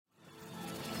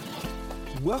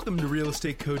Welcome to Real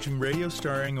Estate Coaching Radio,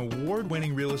 starring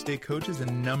award-winning real estate coaches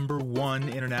and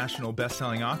 #1 international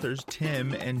best-selling authors,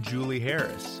 Tim and Julie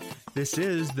Harris. This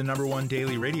is the #1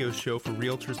 daily radio show for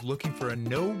realtors looking for a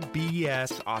no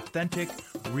BS, authentic,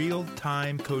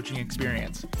 real-time coaching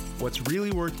experience. What's really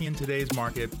working in today's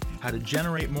market, how to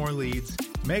generate more leads,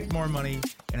 make more money,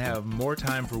 and have more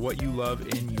time for what you love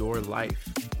in your life.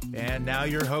 And now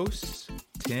your hosts,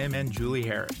 Tim and Julie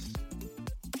Harris.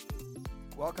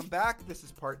 Welcome back. This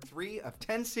is part 3 of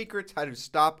 10 secrets how to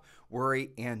stop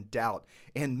worry and doubt.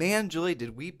 And man, Julie,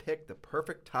 did we pick the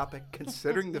perfect topic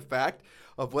considering the fact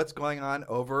of what's going on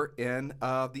over in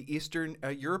the Eastern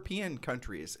European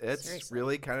countries. It's Seriously.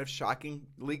 Really kind of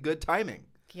shockingly good timing.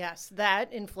 Yes,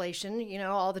 that, inflation,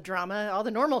 all the drama, all the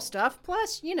normal stuff,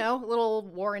 plus, a little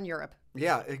war in Europe.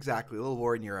 Yeah, exactly. A little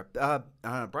war in Europe. On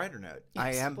a brighter note,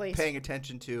 I Yes, am please. paying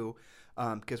attention to,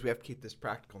 because we have to keep this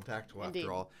practical and tactical Indeed.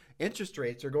 after all, interest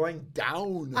rates are going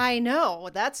down. I know.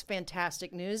 That's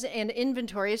fantastic news. And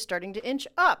inventory is starting to inch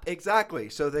up. Exactly.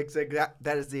 So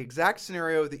that is the exact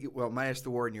scenario that minus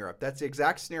the war in Europe. That's the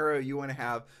exact scenario you want to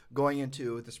have going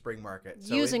into the spring market.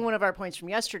 So Using one of our points from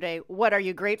yesterday, what are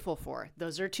you grateful for?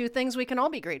 Those are two things we can all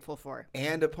be grateful for.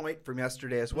 and a point from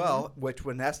yesterday as well, which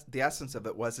the essence of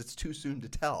it was it's too soon to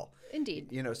tell. Indeed.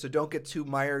 So don't get too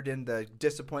mired in the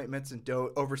disappointments and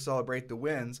don't over-celebrate the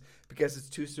wins because it's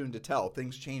too soon to tell.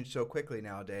 Things change so quickly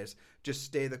nowadays. Just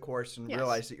stay the course and Yes.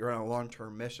 realize that you're on a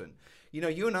long-term mission.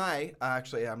 You and I,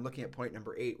 actually, I'm looking at point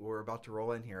number 8. We're about to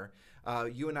roll in here.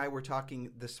 You and I were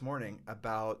talking this morning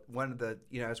about one of the,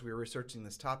 as we were researching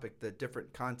this topic, the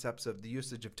different concepts of the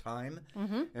usage of time.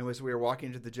 Mm-hmm. And as we were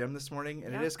walking to the gym this morning,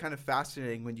 and it is kind of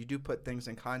fascinating when you do put things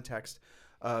in context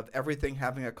of everything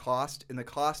having a cost, and the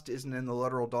cost isn't in the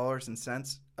literal dollars and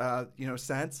cents,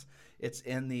 sense. It's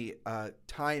in the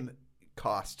time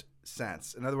cost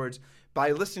sense. In other words,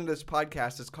 by listening to this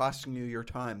podcast, it's costing you your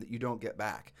time that you don't get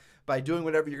back. By doing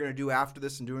whatever you're going to do after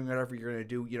this and doing whatever you're going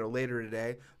to do, later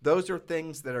today, those are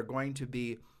things that are going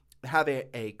to have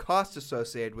a cost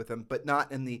associated with them, but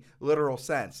not in the literal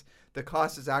sense. The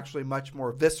cost is actually much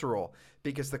more visceral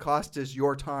because the cost is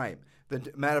your time,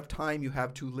 the amount of time you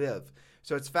have to live.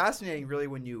 So it's fascinating, really,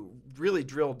 when you really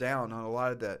drill down on a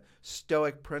lot of the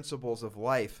Stoic principles of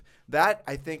life. That,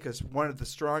 I think, is one of the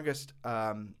strongest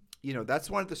that's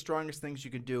one of the strongest things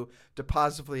you can do to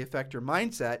positively affect your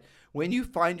mindset when you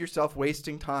find yourself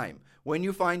wasting time, when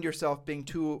you find yourself being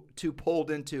too pulled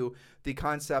into the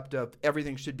concept of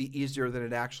everything should be easier than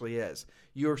it actually is.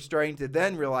 You're starting to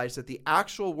then realize that the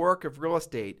actual work of real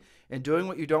estate and doing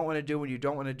what you don't want to do when you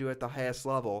don't want to do it at the highest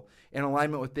level in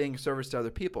alignment with being of service to other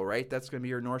people, right? That's going to be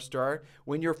your North Star.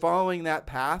 When you're following that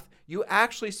path, you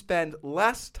actually spend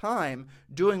less time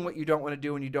doing what you don't want to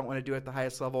do when you don't want to do it at the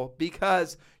highest level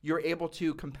because you're able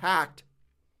to compact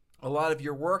a lot of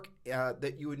your work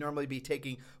that you would normally be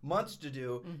taking months to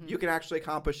do. Mm-hmm. You can actually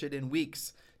accomplish it in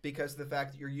weeks because of the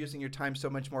fact that you're using your time so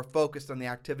much more focused on the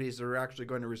activities that are actually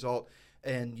going to result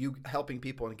in you helping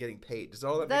people and getting paid. Does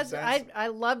all that make sense? I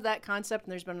love that concept,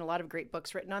 and there's been a lot of great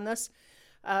books written on this.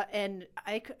 And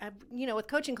I, with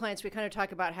coaching clients, we kind of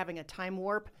talk about having a time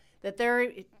warp, that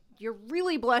you're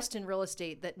really blessed in real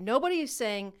estate, that nobody is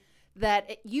saying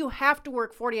that you have to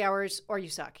work 40 hours or you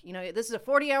suck. This is a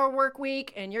 40-hour work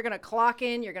week, and you're going to clock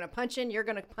in, you're going to punch in, you're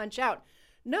going to punch out.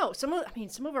 No, some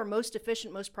of our most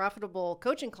efficient, most profitable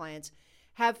coaching clients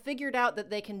have figured out that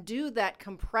they can do that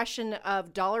compression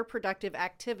of dollar productive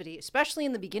activity, especially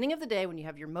in the beginning of the day when you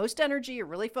have your most energy, you're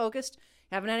really focused,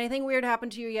 haven't had anything weird happen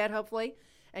to you yet, hopefully,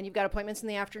 and you've got appointments in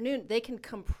the afternoon. They can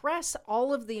compress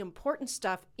all of the important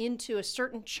stuff into a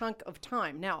certain chunk of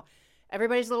time. Now,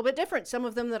 everybody's a little bit different. Some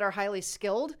of them that are highly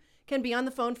skilled can be on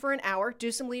the phone for an hour, do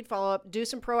some lead follow-up, do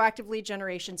some proactive lead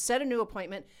generation, set a new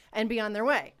appointment, and be on their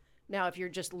way. Now, if you're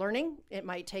just learning, it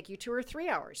might take you 2 or 3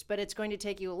 hours, but it's going to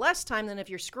take you less time than if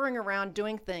you're screwing around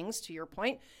doing things, to your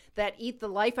point, that eat the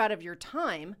life out of your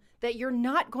time that you're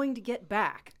not going to get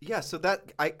back. Yeah, so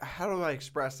how do I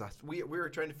express this? We were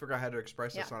trying to figure out how to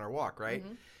express this on our walk, right?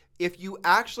 Mm-hmm. If you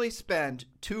actually spend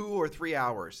 2 or 3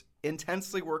 hours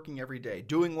intensely working every day,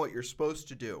 doing what you're supposed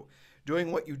to do,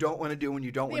 doing what you don't want to do when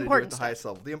you don't want to do it at the highest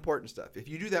level, the important stuff. If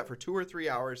you do that for 2 or 3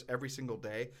 hours every single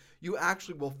day, you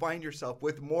actually will find yourself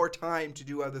with more time to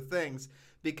do other things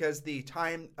because the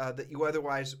time that you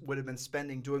otherwise would have been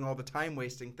spending doing all the time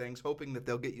wasting things, hoping that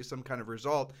they'll get you some kind of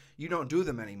result, you don't do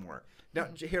them anymore. Now,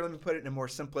 here, let me put it in a more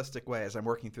simplistic way as I'm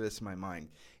working through this in my mind.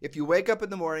 If you wake up in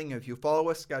the morning, if you follow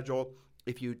a schedule,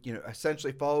 if you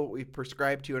essentially follow what we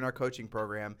prescribe to you in our coaching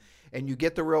program, and you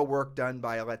get the real work done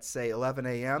by, let's say, 11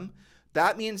 a.m.,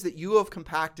 That means that you have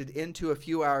compacted into a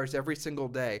few hours every single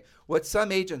day. What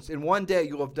some agents, in one day,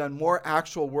 you'll have done more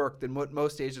actual work than what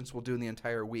most agents will do in the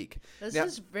entire week. This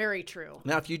is very true.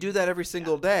 Now, if you do that every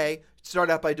single day, start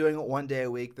out by doing it 1 day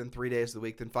a week, then 3 days a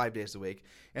week, then 5 days a week.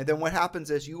 And then what happens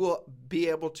is you will be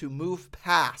able to move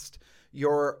past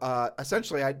your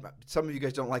essentially, some of you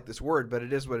guys don't like this word, but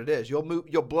it is what it is.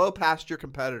 You'll blow past your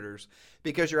competitors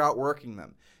because you're outworking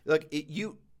them. Like if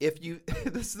you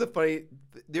this is the funny.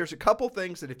 There's a couple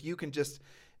things that if you can just,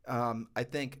 I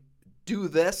think, do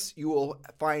this, you will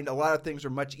find a lot of things are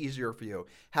much easier for you.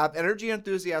 Have energy and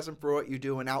enthusiasm for what you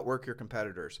do and outwork your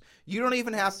competitors. You don't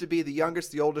even have to be the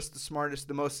youngest, the oldest, the smartest,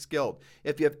 the most skilled.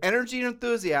 If you have energy and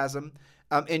enthusiasm,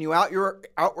 and you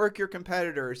outwork your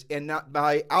competitors, and not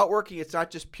by outworking, it's not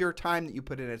just pure time that you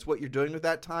put in, it's what you're doing with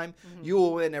that time, you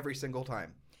will win every single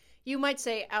time. You might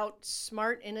say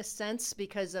outsmart in a sense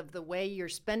because of the way you're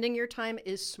spending your time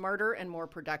is smarter and more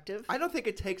productive. I don't think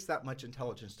it takes that much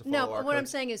intelligence to follow No, what I'm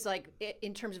saying is like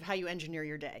in terms of how you engineer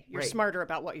your day. You're smarter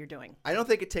about what you're doing. I don't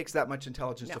think it takes that much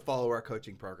intelligence to follow our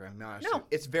coaching program. No.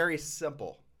 It's very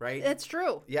simple, right? It's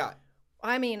true. Yeah.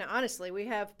 I mean, honestly, we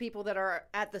have people that are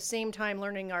at the same time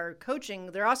learning our coaching.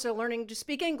 They're also learning to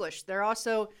speak English. They're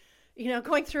also,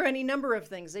 going through any number of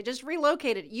things. They just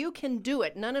relocated. You can do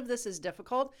it. None of this is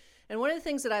difficult. And one of the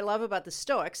things that I love about the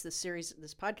Stoics, this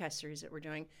podcast series that we're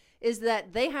doing, is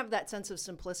that they have that sense of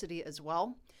simplicity as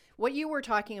well. What you were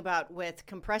talking about with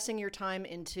compressing your time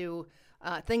into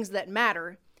things that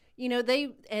matter,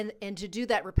 and to do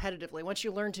that repetitively. Once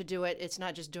you learn to do it, it's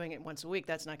not just doing it once a week.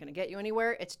 That's not going to get you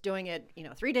anywhere. It's doing it,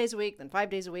 3 days a week, then 5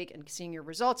 days a week, and seeing your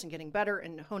results and getting better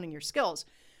and honing your skills.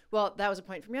 Well, that was a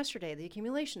point from yesterday, the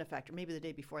accumulation effect, or maybe the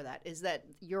day before that, is that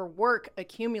your work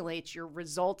accumulates, your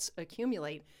results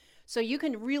accumulate. So you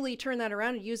can really turn that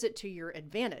around and use it to your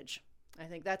advantage. I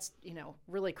think that's,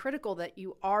 really critical that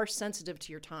you are sensitive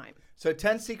to your time. So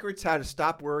 10 secrets how to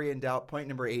stop worry and doubt. Point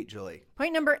number 8, Julie.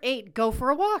 Point number 8, go for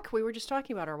a walk. We were just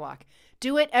talking about our walk.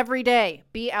 Do it every day.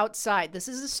 Be outside. This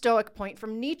is a Stoic point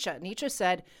from Nietzsche. Nietzsche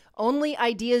said, only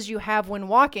ideas you have when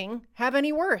walking have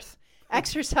any worth.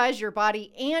 Exercise your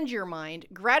body and your mind.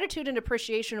 Gratitude and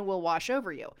appreciation will wash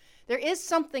over you. There is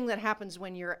something that happens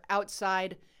when you're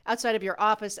outside of your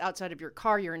office, outside of your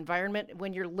car, your environment,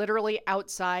 when you're literally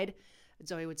outside,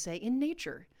 Zoe would say, in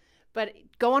nature. But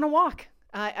go on a walk.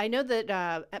 I know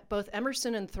that both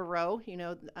Emerson and Thoreau,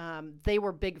 they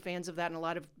were big fans of that, and a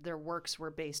lot of their works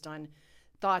were based on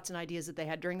thoughts and ideas that they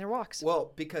had during their walks.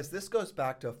 Well, because this goes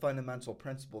back to a fundamental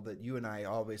principle that you and I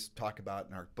always talk about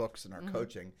in our books and our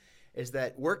coaching, is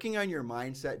that working on your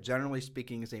mindset, generally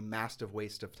speaking, is a massive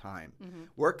waste of time.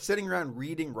 Sitting around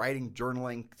reading, writing,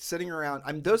 journaling, sitting around,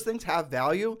 those things have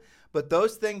value, but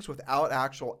those things without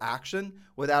actual action,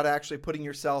 without actually putting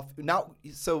yourself,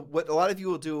 so what a lot of you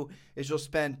will do is you'll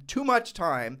spend too much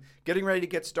time getting ready to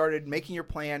get started, making your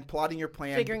plan, plotting your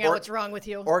plan. Figuring out what's wrong with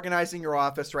you. Organizing your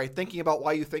office, right? Thinking about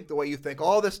why you think the way you think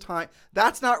all this time.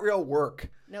 That's not real work.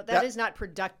 No, that is not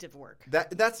productive work.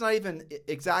 That's not even,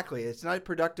 exactly. It's not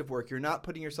productive work. You're not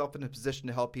putting yourself in a position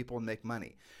to help people and make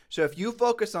money. So if you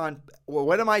focus on, well,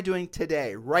 what am I doing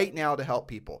today, right now to help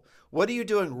people? What are you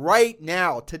doing right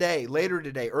now, today, later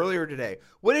today, earlier today?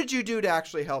 What did you do to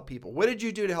actually help people? What did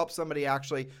you do to help somebody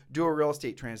actually do a real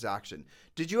estate transaction?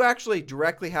 Did you actually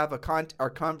directly have a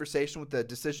conversation with the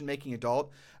decision-making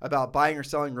adult about buying or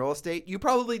selling real estate? You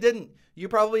probably didn't. You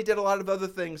probably did a lot of other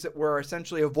things that were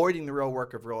essentially avoiding the real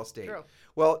work of real estate. True.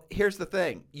 Well, here's the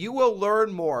thing. You will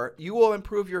learn more. You will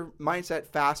improve your mindset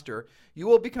faster. You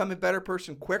will become a better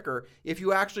person quicker if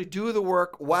you actually do the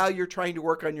work while you're trying to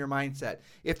work on your mindset.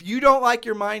 If you don't like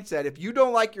your mindset, if you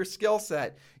don't like your skill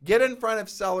set, get in front of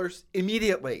sellers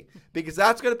immediately, because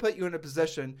that's going to put you in a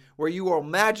position where you will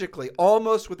magically,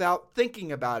 almost without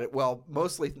thinking about it, well,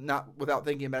 mostly not without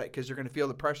thinking about it because you're going to feel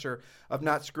the pressure of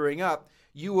not screwing up,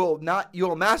 you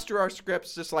will master our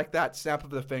scripts just like that, snap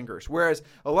of the fingers. Whereas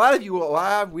a lot of you will,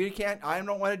 I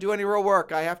don't want to do any real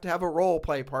work. I have to have a role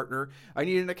play partner. I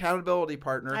need an accountability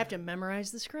partner. I have to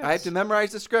memorize the scripts. I have to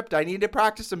memorize the script. I need to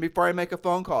practice them before I make a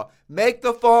phone call. Make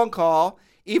the phone call,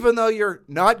 even though you're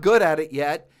not good at it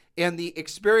yet, and the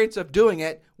experience of doing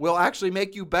it will actually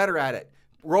make you better at it.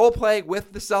 Role play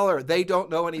with the seller. They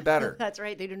don't know any better. That's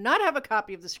right. They do not have a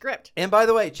copy of the script. And by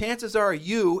the way, chances are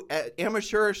you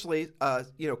amateurishly,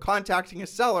 contacting a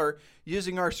seller,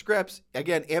 using our scripts,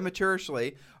 again,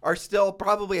 amateurishly, are still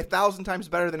probably 1,000 times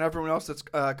better than everyone else that's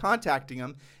contacting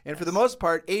them. And for the most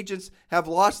part, agents have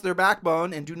lost their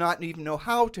backbone and do not even know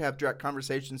how to have direct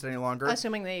conversations any longer.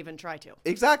 Assuming they even try to.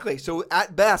 Exactly. So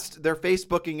at best, they're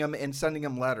Facebooking them and sending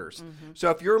them letters. So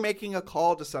if you're making a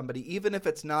call to somebody, even if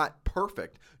it's not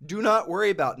perfect, do not worry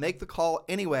about it. Make the call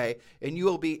anyway, and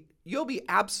you'll be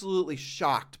absolutely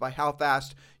shocked by how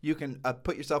fast you can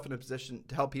put yourself in a position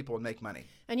to help people and make money.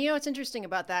 And you know what's interesting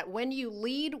about that? When you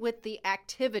lead with the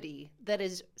activity that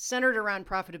is centered around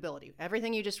profitability,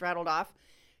 everything you just rattled off,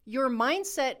 your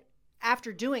mindset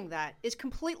after doing that is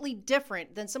completely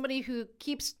different than somebody who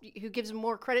gives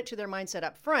more credit to their mindset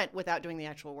up front without doing the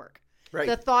actual work. Right.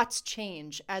 The thoughts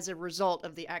change as a result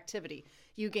of the activity.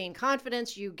 You gain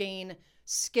confidence, you gain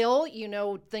skill, you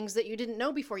know things that you didn't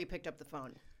know before you picked up the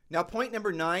phone. Now, point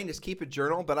number 9 is keep a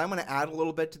journal, but I'm going to add a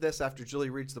little bit to this after Julie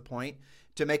reads the point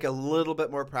to make it a little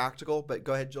bit more practical. But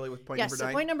go ahead, Julie, with point number 9. Yes,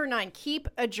 so point number 9, keep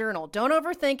a journal. Don't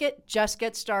overthink it. Just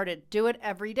get started. Do it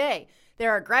every day.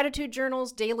 There are gratitude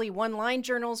journals, daily one-line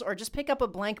journals, or just pick up a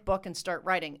blank book and start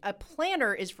writing. A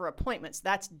planner is for appointments.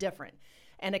 That's different.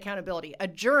 And accountability. A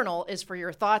journal is for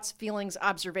your thoughts, feelings,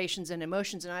 observations, and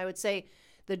emotions. And I would say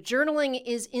the journaling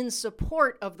is in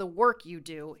support of the work you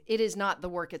do. It is not the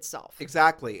work itself.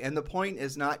 Exactly. And the point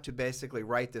is not to basically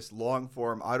write this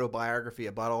long-form autobiography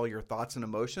about all your thoughts and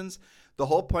emotions. The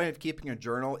whole point of keeping a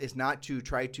journal is not to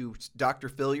try to Dr.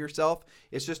 Phil yourself.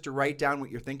 It's just to write down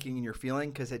what you're thinking and you're feeling,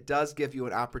 because it does give you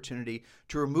an opportunity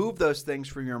to remove those things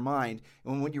from your mind.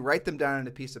 And when you write them down on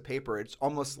a piece of paper, it's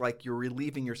almost like you're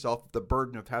relieving yourself of the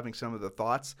burden of having some of the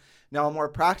thoughts. Now, a more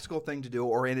practical thing to do,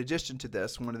 or in addition to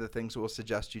this, one of the things we'll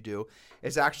suggest you do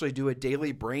is actually do a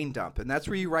daily brain dump. And that's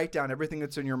where you write down everything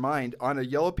that's in your mind on a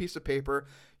yellow piece of paper.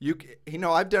 You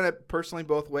know, I've done it personally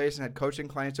both ways and had coaching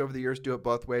clients over the years do it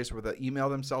both ways, where they email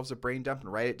themselves a brain dump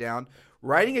and write it down.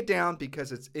 Writing it down,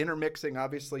 because it's intermixing,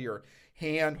 obviously, your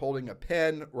hand holding a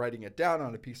pen, writing it down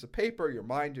on a piece of paper, your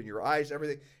mind and your eyes,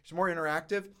 everything. It's more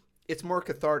interactive. It's more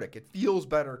cathartic. It feels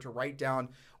better to write down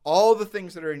all the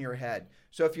things that are in your head.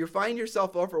 So if you find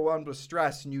yourself overwhelmed with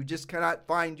stress and you just cannot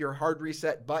find your hard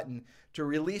reset button to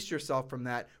release yourself from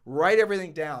that, write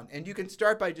everything down. And you can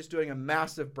start by just doing a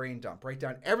massive brain dump. Write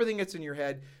down everything that's in your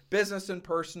head, business and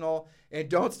personal, and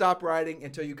don't stop writing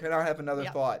until you cannot have another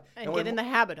thought. And get in the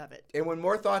habit of it. And when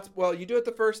more thoughts, well, you do it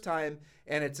the first time,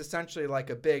 and it's essentially like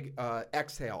a big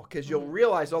exhale, because you'll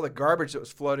realize all the garbage that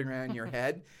was floating around in your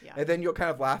head, and then you'll kind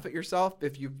of laugh at yourself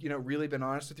if you've really been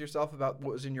honest with yourself about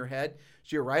what was in your head.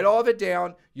 So you write all of it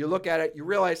down, you look at it, you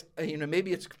realize,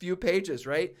 maybe it's a few pages,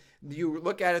 right? You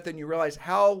look at it, then you realize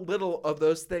how little of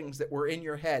those things that were in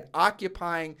your head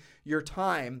occupying your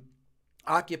time,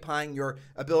 occupying your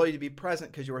ability to be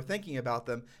present because you were thinking about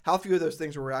them, how few of those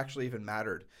things were actually even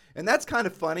mattered. And that's kind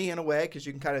of funny in a way, because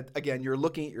you can kind of, again, you're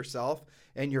looking at yourself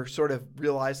and you're sort of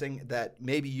realizing that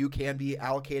maybe you can be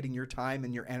allocating your time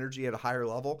and your energy at a higher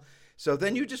level. So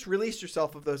then you just release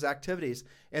yourself of those activities.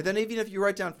 And then even if you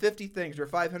write down 50 things or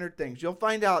 500 things, you'll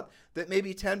find out that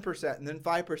maybe 10% and then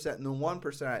 5% and then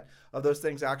 1% of those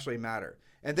things actually matter.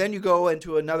 And then you go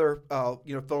into another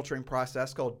filtering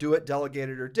process called do it, delegate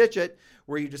it, or ditch it,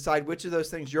 where you decide which of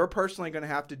those things you're personally going to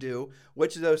have to do,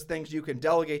 which of those things you can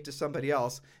delegate to somebody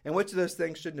else, and which of those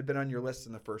things shouldn't have been on your list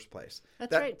in the first place.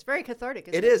 That's right. It's very cathartic,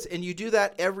 isn't it? It is. And you do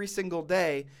that every single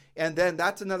day. And then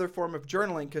that's another form of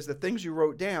journaling, because the things you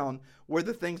wrote down were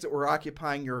the things that were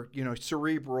occupying your,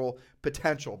 cerebral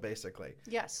potential, basically.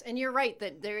 Yes. And you're right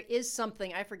that there is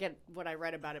something, I forget what I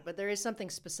read about it, but there is something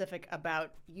specific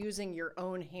about using your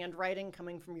own handwriting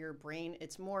coming from your brain.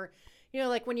 It's more,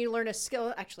 like when you learn a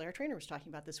skill, actually our trainer was talking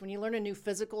about this, when you learn a new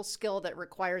physical skill that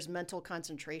requires mental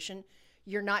concentration,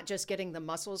 you're not just getting the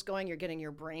muscles going, you're getting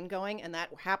your brain going. And that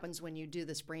happens when you do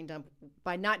this brain dump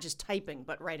by not just typing,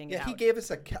 but writing it out. Yeah, he gave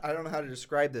us I don't know how to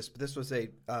describe this, but this was a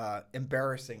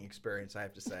embarrassing experience, I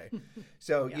have to say.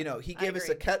 So, he gave us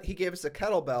a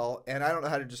kettlebell, and I don't know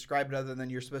how to describe it other than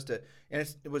you're supposed to, and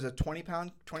it was a 20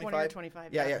 pound, 25? 20 or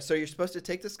 25. Yeah. So you're supposed to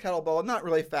take this kettlebell, not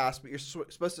really fast, but you're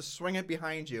supposed to swing it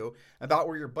behind you about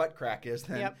where your butt crack is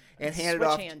then, and hand it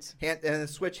off, and then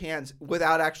switch hands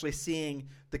without actually seeing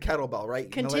the kettlebell,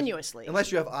 right? Continuously. Unless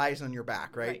you have eyes on your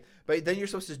back, right? But then you're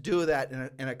supposed to do that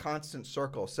in a constant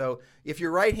circle. So if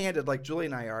you're right-handed like Julie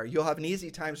and I are, you'll have an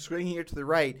easy time swinging it to the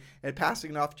right and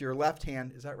passing it off to your left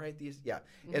hand. Is that right?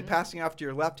 And passing it off to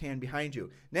your left hand behind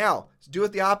you. Now, do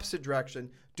it the opposite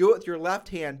direction. Do it with your left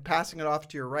hand, passing it off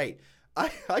to your right.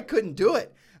 I couldn't do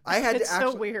it. I had It's to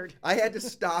actually, so weird. I had to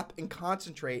stop and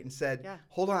concentrate and said, Yeah.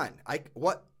 hold on,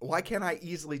 why can't I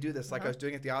easily do this like I was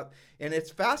doing at the out? And it's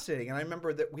fascinating. And I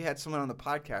remember that we had someone on the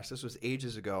podcast, this was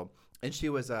ages ago, and she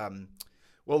was,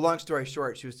 well, long story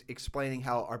short, she was explaining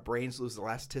how our brains lose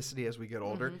elasticity as we get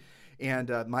older.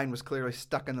 And mine was clearly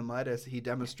stuck in the mud, as he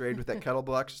demonstrated with that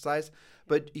kettlebell exercise.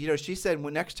 But she said,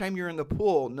 when next time you're in the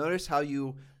pool, notice how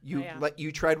you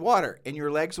tread water, and your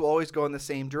legs will always go in the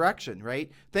same direction,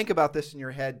 right? Think about this in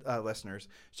your head, listeners.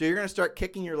 So you're going to start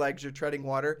kicking your legs, you're treading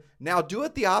water. Now do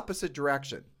it the opposite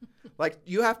direction. Like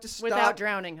you have to stop. Without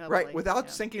drowning, hopefully. Right,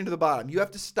 without sinking to the bottom. You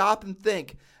have to stop and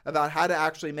think about how to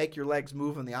actually make your legs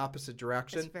move in the opposite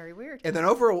direction. It's very weird. And then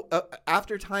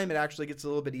after time, it actually gets a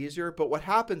little bit easier. But what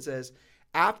happens is,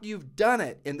 after you've done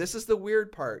it, and this is the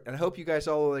weird part, and I hope you guys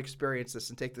all will experience this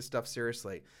and take this stuff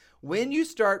seriously. When you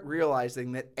start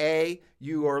realizing that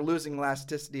you are losing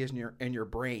elasticity in your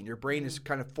brain is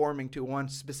kind of forming to one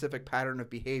specific pattern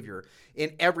of behavior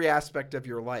in every aspect of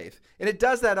your life. And it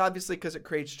does that obviously because it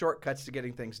creates shortcuts to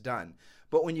getting things done.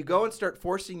 But when you go and start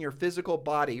forcing your physical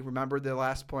body, remember the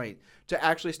last point, to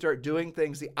actually start doing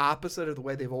things the opposite of the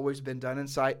way they've always been done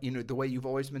inside, the way you've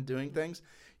always been doing things,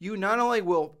 you not only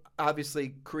will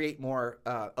obviously create more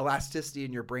elasticity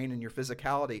in your brain and your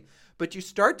physicality, but you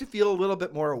start to feel a little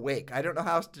bit more awake. I don't know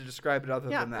how else to describe it other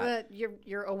than that.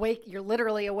 You're awake. You're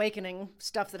literally awakening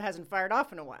stuff that hasn't fired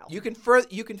off in a while. You can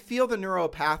feel the neural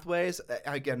pathways.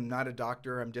 Again, I'm not a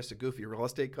doctor. I'm just a goofy real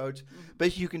estate coach.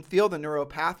 But you can feel the neural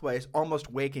pathways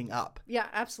almost waking up. Yeah,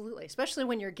 absolutely. Especially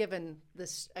when you're given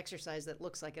this exercise that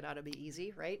looks like it ought to be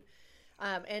easy, right?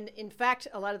 And in fact,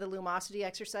 a lot of the Lumosity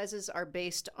exercises are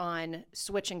based on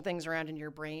switching things around in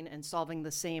your brain and solving the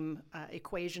same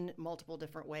equation multiple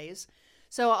different ways.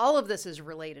 So all of this is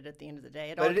related at the end of the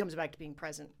day. It all comes back to being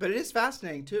present. But it is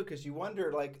fascinating, too, because you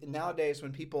wonder, like, nowadays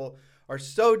when people are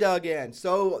so dug in,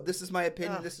 so this is my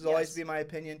opinion, this will always be my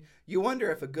opinion, you wonder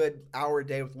if a good hour a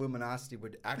day with Luminosity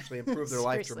would actually improve their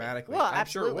life dramatically. Well, I'm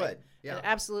sure it would. Yeah. It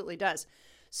absolutely does.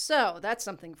 So that's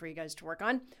something for you guys to work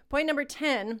on. Point number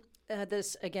 10.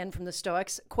 This again from the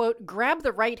Stoics, quote, grab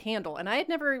the right handle. And I had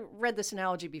never read this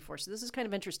analogy before, so this is kind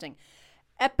of interesting.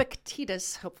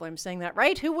 Epictetus, hopefully I'm saying that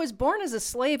right, who was born as a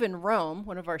slave in Rome,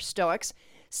 one of our Stoics,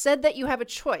 said that you have a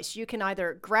choice. You can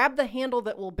either grab the handle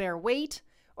that will bear weight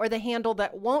or the handle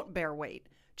that won't bear weight.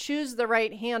 Choose the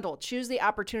right handle. Choose the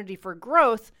opportunity for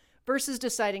growth versus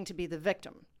deciding to be the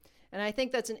victim. And I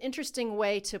think that's an interesting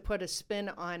way to put a spin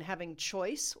on having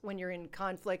choice when you're in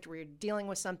conflict, where you're dealing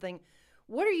with something.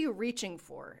 What are you reaching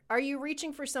for? Are you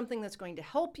reaching for something that's going to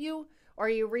help you, or are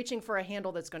you reaching for a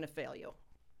handle that's going to fail you?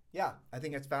 Yeah, I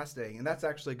think it's fascinating. And that's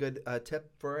actually a good tip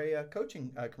for a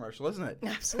coaching commercial, isn't it?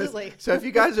 Absolutely. So if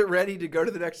you guys are ready to go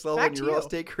to the next level in your real you.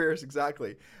 estate careers,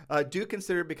 exactly, do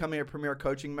consider becoming a Premier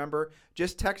Coaching member.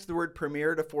 Just text the word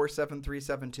Premier to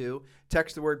 47372.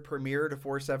 Text the word Premier to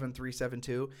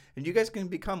 47372. And you guys can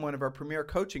become one of our Premier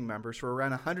Coaching members for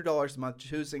around $100 a month,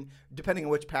 depending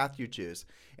on which path you choose.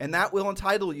 And that will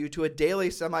entitle you to a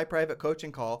daily semi-private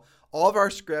coaching call. All of our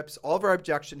scripts, all of our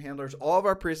objection handlers, all of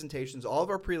our presentations, all of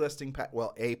our pre-listing pack,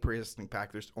 a pre-listing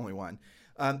pack, there's only one.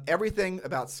 Everything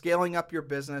about scaling up your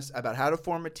business, about how to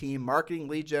form a team, marketing,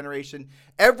 lead generation,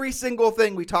 every single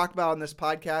thing we talk about on this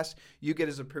podcast, you get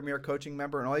as a Premier Coaching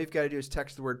member. And all you've got to do is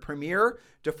text the word Premier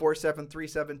to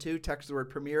 47372. Text the word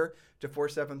Premier to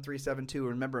 47372.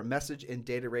 Remember, message and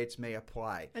data rates may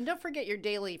apply. And don't forget your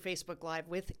daily Facebook Live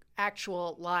with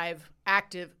actual live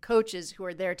active coaches who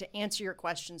are there to answer your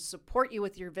questions, support you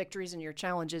with your victories and your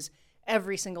challenges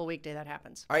every single weekday that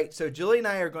happens. All right, so Julie and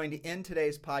I are going to end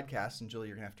today's podcast, and Julie,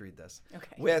 you're going to have to read this,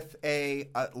 with a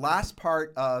last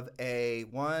part of a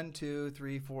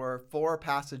 4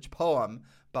 passage poem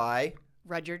by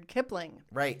Rudyard Kipling.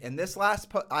 Right, and this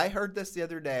I heard this the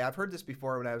other day. I've heard this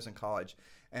before when I was in college,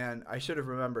 and I should have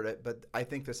remembered it, but I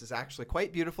think this is actually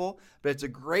quite beautiful. But it's a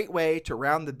great way to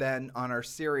round the bend on our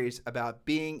series about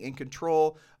being in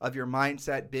control of your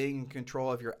mindset, being in control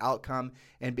of your outcome,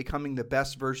 and becoming the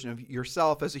best version of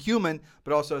yourself as a human,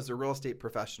 but also as a real estate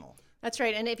professional. That's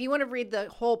right. And if you want to read the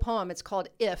whole poem, it's called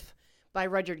If by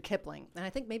Rudyard Kipling. And I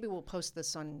think maybe we'll post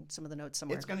this on some of the notes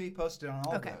somewhere. It's going to be posted on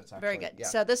all the notes, actually. Very good. Yeah.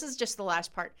 So this is just the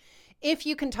last part. If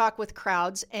you can talk with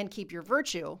crowds and keep your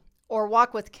virtue, or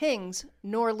walk with kings,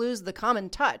 nor lose the common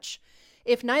touch,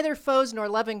 if neither foes nor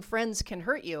loving friends can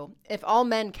hurt you, if all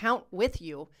men count with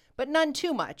you, but none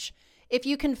too much, if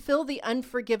you can fill the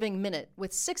unforgiving minute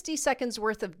with 60 seconds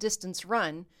worth of distance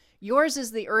run, yours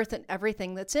is the earth and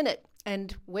everything that's in it,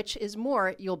 and which is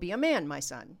more, you'll be a man, my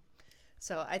son.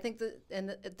 So I think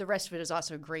the rest of it is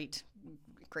also great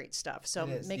stuff. So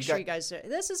make you guys,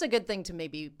 this is a good thing to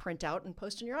maybe print out and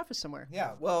post in your office somewhere.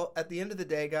 Yeah. Well, at the end of the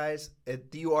day, guys,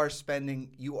 you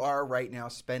are right now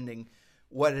spending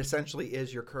what essentially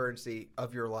is your currency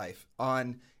of your life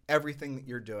on everything that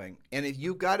you're doing. And if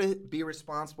you got to be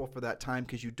responsible for that time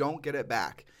because you don't get it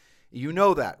back. You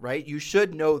know that, right? You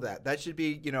should know that. That should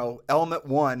be, element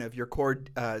one of your core,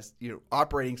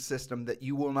 operating system, that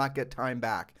you will not get time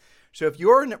back. So if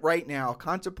you're right now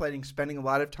contemplating spending a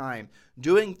lot of time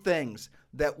doing things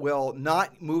that will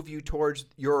not move you towards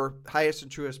your highest and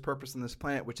truest purpose on this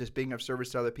planet, which is being of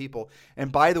service to other people,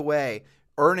 and by the way,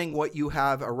 earning what you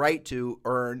have a right to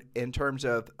earn in terms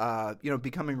of,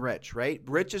 becoming rich, right?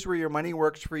 Rich is where your money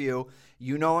works for you.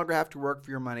 You no longer have to work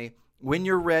for your money. When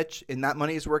you're rich and that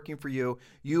money is working for you,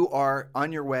 you are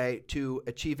on your way to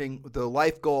achieving the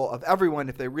life goal of everyone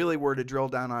if they really were to drill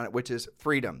down on it, which is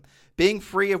freedom. Being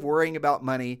free of worrying about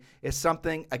money is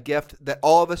a gift that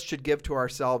all of us should give to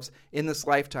ourselves in this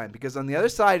lifetime, because on the other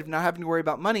side of not having to worry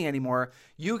about money anymore,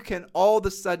 you can all of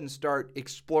a sudden start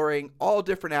exploring all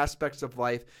different aspects of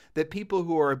life that people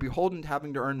who are beholden to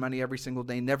having to earn money every single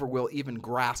day never will even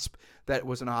grasp that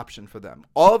was an option for them.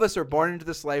 All of us are born into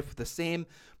this life with the same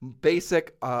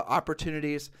basic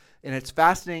opportunities, and it's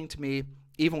fascinating to me,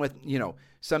 even with,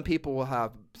 some people will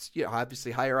have,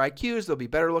 obviously higher IQs, they'll be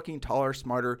better looking, taller,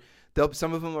 smarter.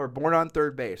 Some of them are born on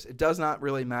third base. It does not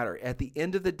really matter. At the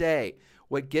end of the day,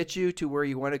 what gets you to where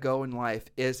you want to go in life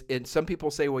is, and some people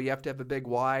say, well, you have to have a big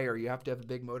why, or you have to have a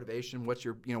big motivation. What's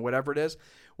your, whatever it is.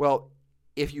 Well,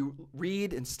 if you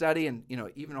read and study and,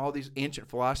 even all these ancient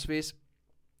philosophies,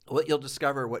 what you'll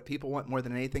discover, what people want more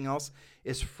than anything else,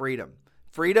 is freedom.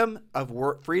 Freedom of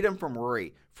work, freedom from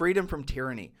worry, freedom from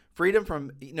tyranny, freedom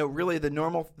from, really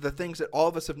the things that all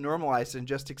of us have normalized and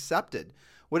just accepted.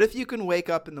 What if you can wake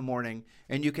up in the morning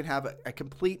and you can have a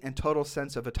complete and total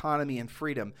sense of autonomy and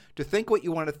freedom to think what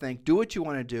you want to think, do what you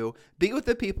want to do, be with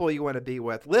the people you want to be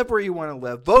with, live where you want to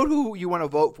live, vote who you want to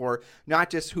vote for, not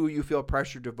just who you feel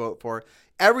pressured to vote for.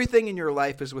 Everything in your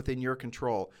life is within your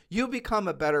control. You become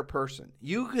a better person.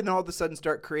 You can all of a sudden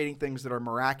start creating things that are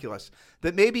miraculous,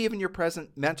 that maybe even your present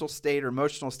mental state or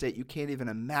emotional state you can't even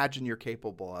imagine you're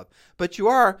capable of. But you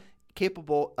are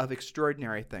capable of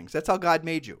extraordinary things. That's how God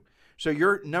made you. So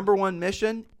your number one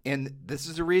mission, and this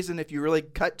is the reason, if you really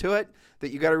cut to it,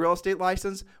 that you got a real estate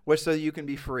license, was so that you can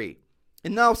be free.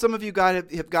 And now some of you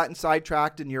have gotten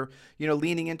sidetracked, and you're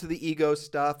leaning into the ego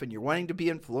stuff, and you're wanting to be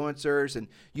influencers, and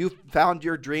you've found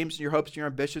your dreams and your hopes and your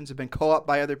ambitions have been co-opted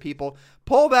by other people.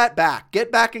 Pull that back.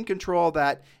 Get back in control of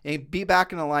that, and be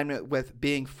back in alignment with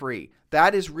being free.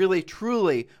 That is really,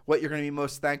 truly what you're going to be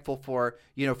most thankful for,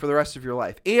 for the rest of your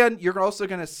life. And you're also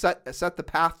going to set the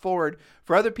path forward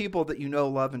for other people that you know,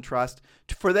 love, and trust,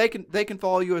 for they can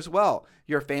follow you as well.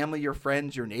 Your family, your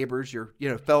friends, your neighbors, your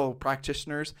fellow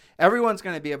practitioners. Everyone's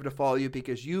going to be able to follow you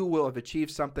because you will have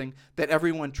achieved something that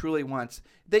everyone truly wants.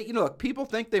 Look, people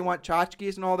think they want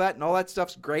tchotchkes and all that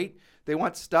stuff's great. They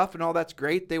want stuff and all that's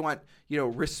great. They want,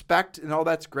 respect and all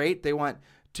that's great. They want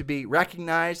to be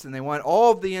recognized, and they want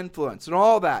all of the influence and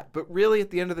all that. But really,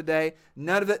 at the end of the day,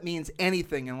 none of it means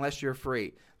anything unless you're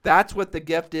free. That's what the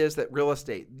gift is, that real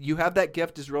estate. You have that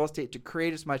gift as real estate to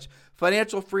create as much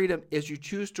financial freedom as you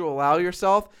choose to allow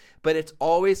yourself, but it's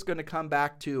always going to come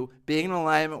back to being in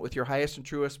alignment with your highest and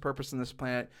truest purpose on this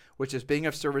planet, which is being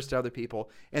of service to other people.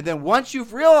 And then once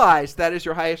you've realized that is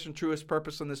your highest and truest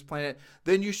purpose on this planet,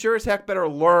 then you sure as heck better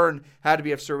learn how to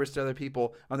be of service to other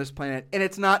people on this planet. And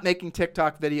it's not making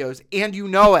TikTok videos, and you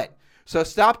know it. So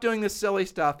stop doing this silly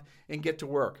stuff and get to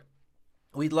work.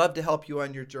 We'd love to help you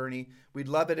on your journey. We'd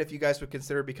love it if you guys would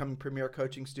consider becoming Premier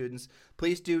Coaching students.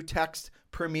 Please do text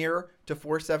Premier to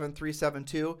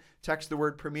 47372. Text the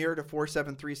word Premier to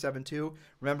 47372.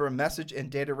 Remember, message and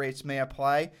data rates may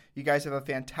apply. You guys have a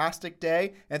fantastic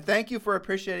day. And thank you for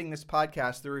appreciating this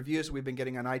podcast. The reviews we've been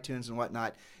getting on iTunes and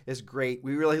whatnot is great.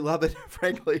 We really love it,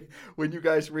 frankly, when you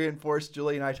guys reinforce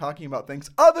Julie and I talking about things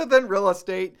other than real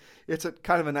estate. It's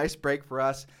kind of a nice break for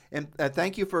us. And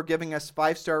thank you for giving us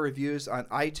 5-star reviews on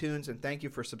iTunes. And thank you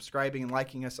for subscribing and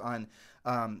liking us on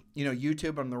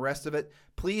YouTube and the rest of it.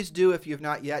 Please do, if you've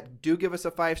not yet, do give us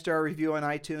a 5-star review on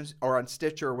iTunes or on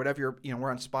Stitcher or whatever we're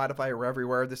on Spotify or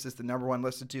everywhere. This is the number one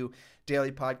listened to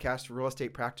daily podcast for real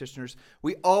estate practitioners.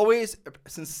 We always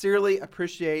sincerely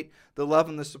appreciate the love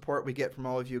and the support we get from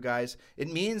all of you guys.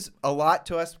 It means a lot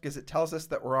to us because it tells us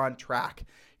that we're on track.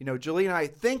 Julie and I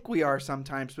think we are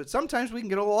sometimes, but sometimes we can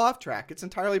get a little off track. It's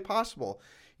entirely possible.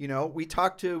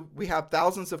 We have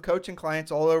thousands of coaching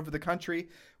clients all over the country.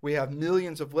 We have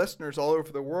millions of listeners all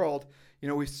over the world.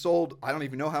 We've sold, I don't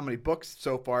even know how many books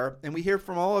so far, and we hear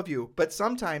from all of you. But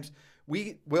sometimes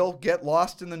we will get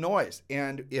lost in the noise.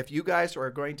 And if you guys are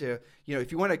going to,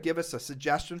 if you want to give us a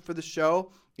suggestion for the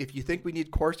show, if you think we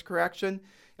need course correction,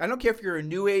 I don't care if you're a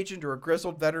new agent or a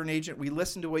grizzled veteran agent, we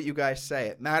listen to what you guys say.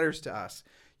 It matters to us.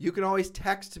 You can always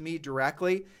text me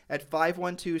directly at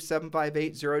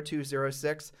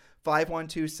 512-758-0206,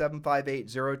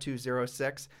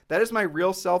 512-758-0206. That is my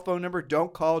real cell phone number.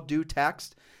 Don't call, do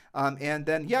text. And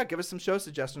then, give us some show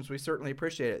suggestions. We certainly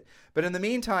appreciate it. But in the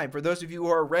meantime, for those of you who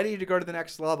are ready to go to the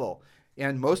next level,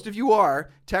 and most of you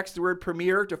are, text the word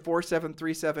Premier to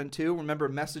 47372. Remember,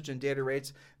 message and data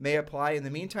rates may apply. In the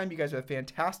meantime, you guys have a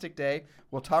fantastic day.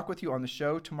 We'll talk with you on the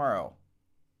show tomorrow.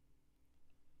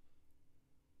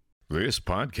 This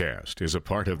podcast is a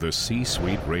part of the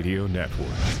C-Suite Radio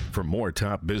Network. For more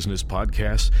top business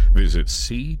podcasts, visit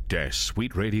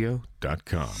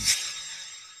c-suiteradio.com.